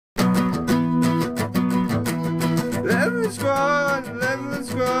squad, leveling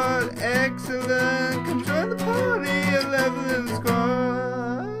squad, excellent. Come join the party, a leveling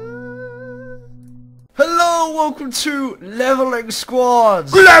squad. Hello, welcome to Leveling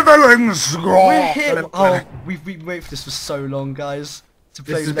Squads. Leveling squad. We're here. Oh, we've been waiting for this for so long, guys. To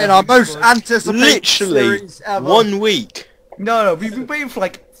play This has been our most anticipated literally series ever. 1 week. No, we've been waiting for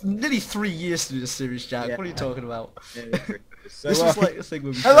like nearly 3 years to do this series, Jack. Yeah. What are you talking about? So, This was like a thing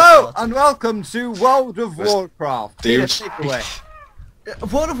when we hello first and welcome to World of Warcraft. Dude. Take it away.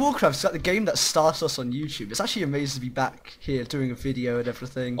 started. World of Warcraft is like the game that started us on YouTube. It's actually amazing to be back here doing a video and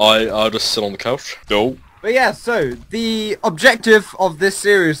everything. I'll just sit on the couch. No. But yeah, so the objective of this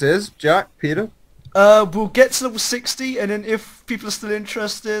series is, Jack, Peter. We'll get to level 60, and then if people are still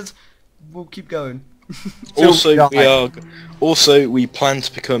interested, we'll keep going. Also, we plan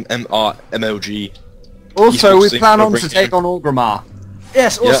to become MLG. Also, we Esports plan on team. to take on Orgrimmar.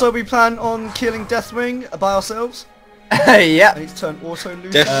 Yes, also we plan on killing Deathwing by ourselves. Yeah. I need to turn auto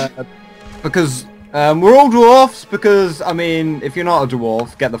loop. Because we're all dwarfs. Because I mean, if you're not a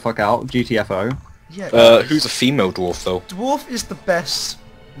dwarf, get the fuck out. GTFO. Yeah. Who's a female dwarf though? Dwarf is the best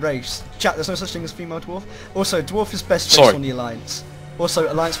race. Jack, there's no such thing as female dwarf. Also, Dwarf is best race Sorry. on the Alliance.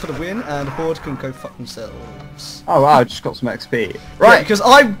 Also, Alliance for the win, and Horde can go fuck themselves. Oh wow, I just got some XP. Right, Right. because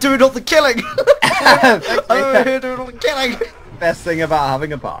I'm doing all the killing. I'm over here doing all the killing. Best thing about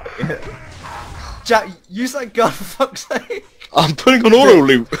having a party. Jack, use that gun for fuck's sake. I'm putting on auto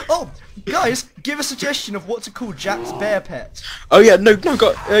loop. Oh, guys, give a suggestion of what to call Jack's bear pet. Oh yeah, no,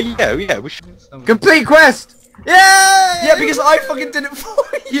 God. Yeah, we should. Complete quest. Yay! Yeah, because I fucking did it for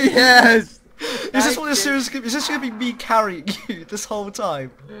you. Yes. Is this what this series is gonna be? Is this gonna be me carrying you this whole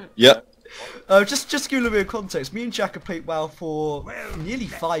time? Yeah. Just to give you a little bit of context, me and Jack have played WoW for nearly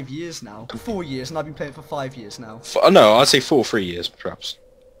 5 years now. 4 years, and I've been playing for 5 years now. No, I'd say 3 years, perhaps.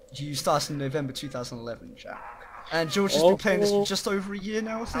 You started in November 2011, Jack. And George has been playing this for just over a year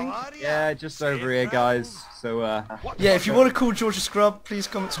now, I think. Yeah, just over here, guys. So Yeah, if you want to call George a scrub, please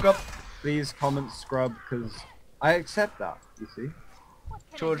comment scrub. please comment scrub, because I accept that. You see.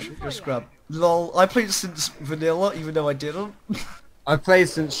 George, you're a scrub. Lol, I played since vanilla, even though I didn't. I've played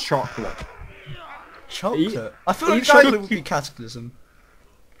since chocolate. Chocolate? I feel are like you guys- chocolate would be Cataclysm.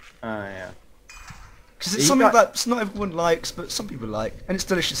 Oh yeah. Because Are it's you something guys- that not everyone likes, but some people like. And it's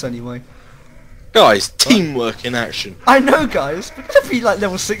delicious anyway. Guys, teamwork in action. I know, guys. We're gonna be like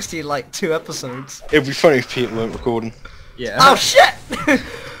level 60 in like 2 episodes. It'd be funny if people weren't recording. Yeah. Oh shit!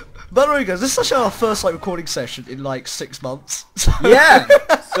 By the way, guys, this is actually our first like recording session in like 6 months. So Yeah.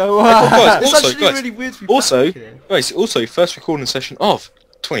 So Guys, it's also, actually guys, really weird to be Also, back here. guys, also first recording session of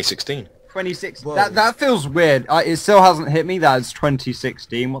 2016. 26. Whoa. That feels weird. It still hasn't hit me that it's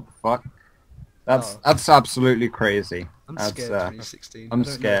 2016. What the fuck? That's absolutely crazy. I'm That's, scared of 2016. I'm I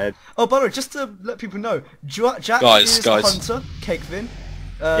don't know. scared. Oh, by the way, just to let people know, Jack Guys, is guys. a hunter, Cakevin.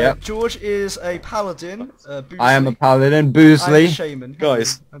 Yep. George is a paladin, I am a Boozley. paladin, I'm a Boozley. shaman.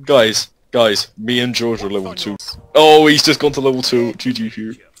 Guys, me and George are level 2. Oh, he's just gone to level 2.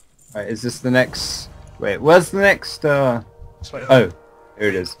 GTFO. Right, is this the next? Wait, where's the next? Oh, here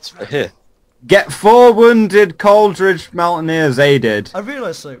it is. It's right here. Get 4 wounded Coldridge Mountaineers aided. I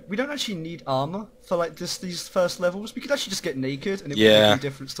realised though, we don't actually need armour for like these first levels. We could actually just get naked and it Yeah. wouldn't make any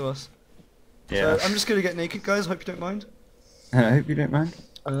difference to us. Yeah. So I'm just gonna get naked, guys. I hope you don't mind. I hope you don't mind.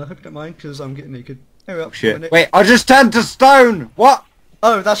 I hope you don't mind because I'm getting naked. Here we are. Shit. Wait, I just turned to stone. What?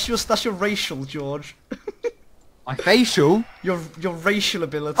 Oh, that's your racial, George. My facial? your racial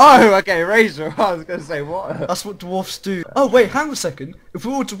ability. Oh, okay, razor. I was gonna say what? That's what dwarfs do. Oh wait, hang on a second. If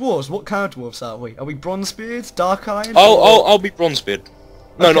we're all dwarves, what kind of dwarfs are we? Are we Bronzebeards, Dark Iron? I'll be Bronzebeard.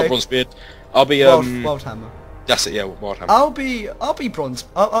 No, Okay. not Bronzebeard. I'll be Wild Hammer. That's it. Yeah, Wild Hammer. I'll be Bronze.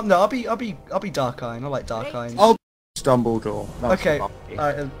 No, I'll be Dark Iron. I like Dark Iron. I'll Dumbledore. That's Okay. what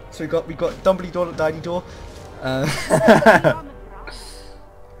Alright. So we got Dumbledore, Daddy Door.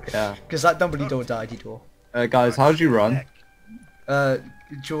 Yeah. Because that Dumbledore, Daddy Door. Guys, how do you run?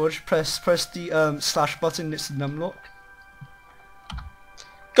 George, press the slash button. It's the numlock.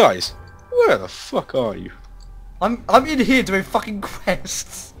 Guys, where the fuck are you? I'm in here doing fucking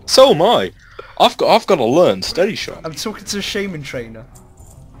quests. So am I. I've got to learn Steady Shot. I'm talking to a shaman trainer.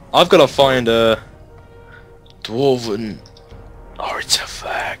 I've got to find dwarven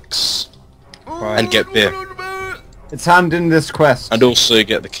artifacts and get beer, It's hand in this quest. and also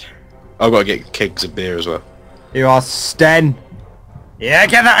get the. I've got to get kegs of beer as well. You are Sten. Yeah,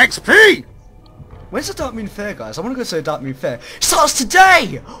 get that XP! When's the Dark Moon Fair, guys? I want to go to the Dark Moon Fair. It starts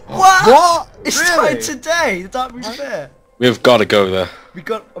today! What? What? It Really? started today, the Dark Moon Fair. We've got to go there.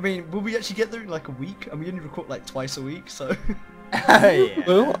 I mean, will we actually get there in like a week? And we only record like twice a week, so... Yeah.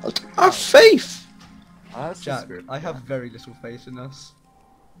 Well, have faith. That's Jack, good. I have very little faith in us.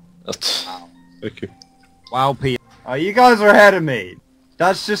 Okay. Wow, Pete. Oh, you guys are ahead of me.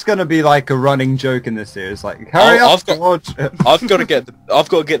 That's just gonna be like a running joke in this series. Like, hurry up, George. I've got to get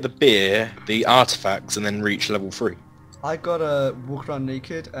the beer, the artifacts, and then reach level 3. I gotta walk around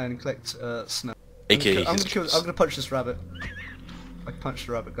naked and collect snow. AKA. I'm gonna punch this rabbit. I punched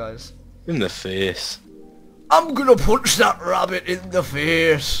the rabbit, guys. In the face. I'm gonna punch that rabbit in the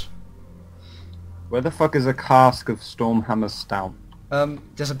face. Where the fuck is a cask of Stormhammer Stout?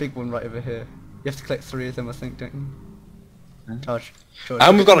 There's a big one right over here. You have to collect 3 of them, I think, don't you? George.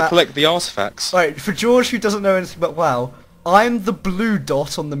 And we've got to collect the artifacts. Alright, for George who doesn't know anything about WoW, I'm the blue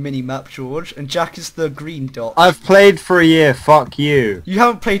dot on the mini-map, George, and Jack is the green dot. I've played for a year, fuck you. You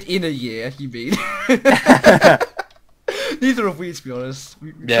haven't played in a year, you mean? Neither have we, to be honest.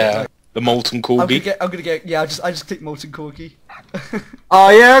 We Yeah, the molten corgi. I'm gonna get, yeah, I just clicked molten corgi. Oh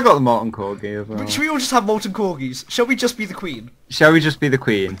yeah, I got the Molten Corgi as well. Should we all just have molten corgis? Shall we just be the queen? Shall we just be the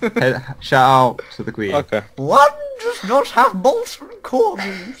queen? Shout out to the queen. Okay. One does not have molten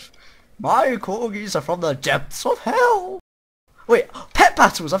corgis. My corgis are from the depths of hell. Wait, pet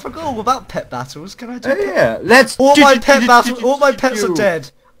battles. I forgot all about pet battles. Can I do? Oh yeah, let's. All my pet battles. All my pets are dead.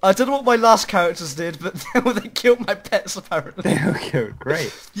 I don't know what my last characters did, but they killed my pets apparently. They were killed.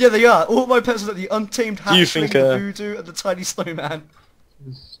 Great. Yeah, they are. All my pets are the untamed hatchling, think, the voodoo, and the tiny snowman.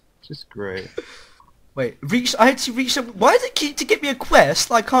 Just great. Wait, I had to reach. Why did it keep to give me a quest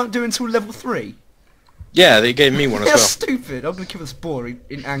that I can't do until level 3? Yeah, they gave me one as That's well. stupid. I'm gonna kill this boar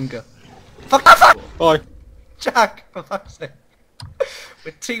in anger. Fuck! Bye. Jack, for fuck's sake.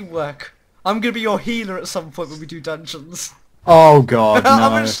 With teamwork. I'm gonna be your healer at some point when we do dungeons. Oh god,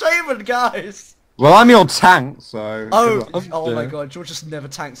 I'm no. a shaman, guys! Well, I'm your tank, so. Oh my god, George just never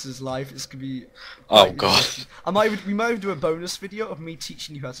tanks his life. It's gonna be... Oh god. We might even do a bonus video of me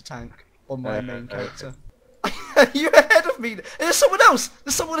teaching you how to tank on my main character. You're ahead of me! There's someone else!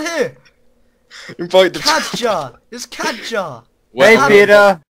 There's someone here! Invite the Kadjar! It's Kadjar! Hey, Well,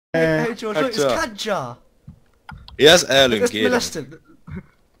 Peter. Hey George, look, it's Kadjar. Kadjar! He has heirloom Let's gear. molest him.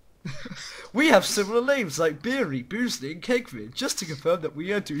 We have similar names like Beery, Boozley, and Cakevid, just to confirm that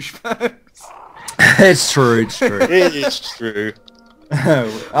we are douchebags. It's true, it's true. It is true.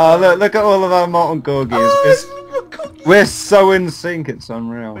 Oh, look at all of our Molten Corgis. We're so in sync, it's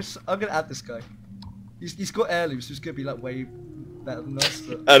unreal. I'm gonna add this guy. He's got heirlooms, so he's gonna be like way better than us.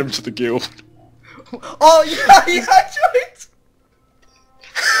 But... Add him to the guild. Oh yeah, he's joined!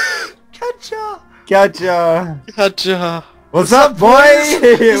 Kadjar! Gotcha. Gotcha. What's up, boy?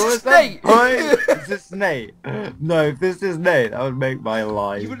 This What's is Nate. up, boy? Is this Nate? No, if this is Nate, that would make my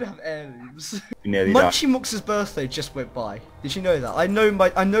life. You wouldn't have heirlooms. You nearly died. Munchie Mux's birthday just went by. Did you know that? I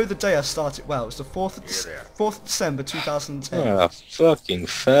know the day I started. Well, it's the 4th of December 2010. Ah, fucking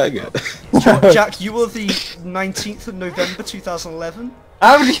faggot. Jack, you were the 19th of November 2011.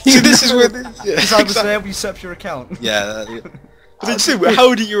 How do you See, this is know? where this... Yeah, Because I was there when you set up your account. Yeah.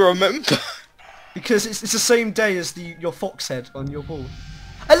 How do you remember? Because it's the same day as your fox head on your wall.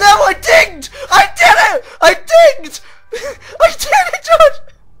 Hello, I dinged! I did it! I dinged! I did it,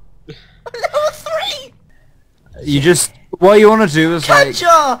 George! Level 3! You just... What you want to do is like...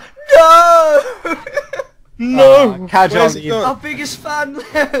 Kadjar! No! No. Kadjar, Where's it you- gone? Our biggest fan.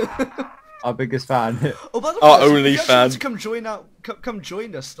 Our biggest fan. Oh, by the Our way, only you actually fan. want to come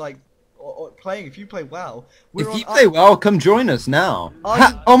join us, like, or playing if you play WoW. We're If on you play well, come join us now.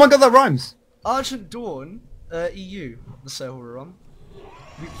 Argent- Oh my god, that rhymes. Argent Dawn, EU, the server we're on.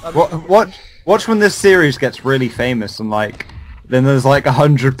 Watch when this series gets really famous and like, then there's like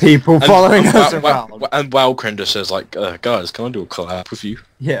 100 people following us around. And Wowcrender says like, guys, can I do a collab with you?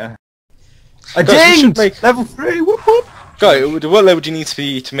 Yeah. I Guys, we should dinged! make- Level 3, whoop whoop! Guy, what level do you need to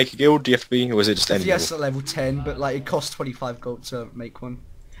be to make a guild? Do you have to be, or is it just any Yes, level? at level 10, but like it costs 25 gold to make one.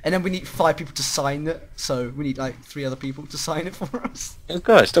 And then we need 5 people to sign it, so we need like 3 other people to sign it for us. Oh,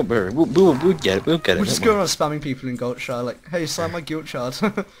 guys, don't worry, we'll get it, we'll get it. We'll just go around spamming people in Goldshire, like, hey, sign my guild shard.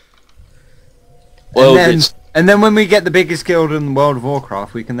 Well, and then when we get the biggest guild in the world of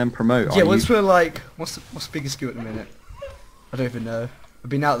Warcraft, we can then promote. Yeah, once we're like, what's the biggest guild at the minute? I don't even know. I've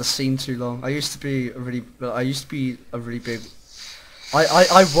been out of the scene too long. I used to be a really big.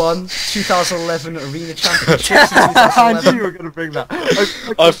 I won 2011 arena championships in I knew 2011. you were gonna bring that.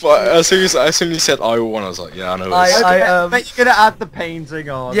 as soon as you said I won, I was like, yeah, I know. I bet you're gonna add the painting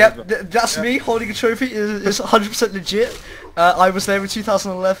on. Yep, that's me holding a trophy. Is 100% legit. I was there in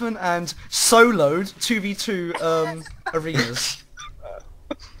 2011 and soloed 2v2 arenas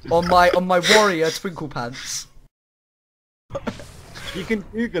on my warrior twinkle pants. You can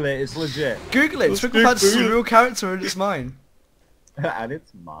Google it. It's legit. Google it. Twinkle pants is a real character and it's mine. And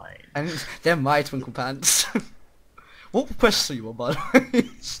it's mine. And they're my twinkle pants. What quest are you on, by the way?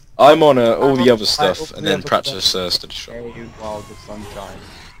 I'm on all the other stuff, and then practice study shop. While the sun shines.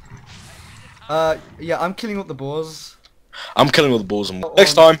 Yeah, I'm killing up the boars. I'm killing all the balls and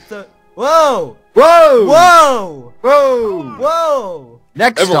next time. Whoa! Whoa! Whoa! Whoa! Whoa!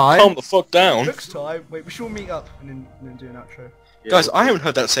 Next Everyone, time. calm the fuck down. Next time, wait, we should all meet up and then do an outro. Yeah. Guys, I haven't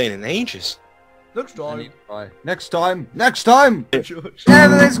heard that saying in ages. Next time. Bye. Next time. Next time. George.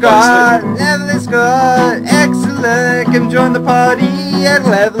 Leveling squad. Leveling squad. Excellent. Come join the party at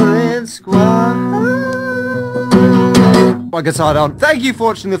Leveling Squad. My guitar down. Thank you for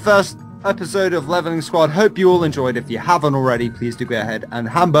watching the first episode of Leveling Squad. Hope you all enjoyed. If you haven't already, please do go ahead and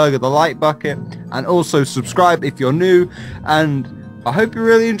hamburger the like bucket, and also subscribe if you're new. And I hope you're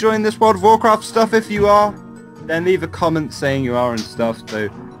really enjoying this World of Warcraft stuff. If you are, then leave a comment saying you are and stuff. So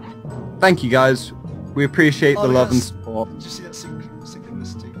thank you guys. We appreciate the love and support. Did you see that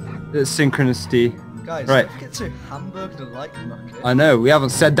synchronicity? The synchronicity. Guys, Right. don't forget to hamburger the like bucket. I know, we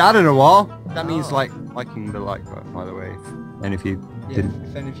haven't said that in a while. That means like liking the like button, by the way. And if you didn't.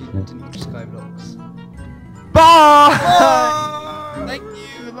 If any of you didn't subscribe, blocks. Bye! Thank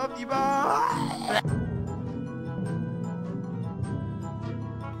you, love you, bye!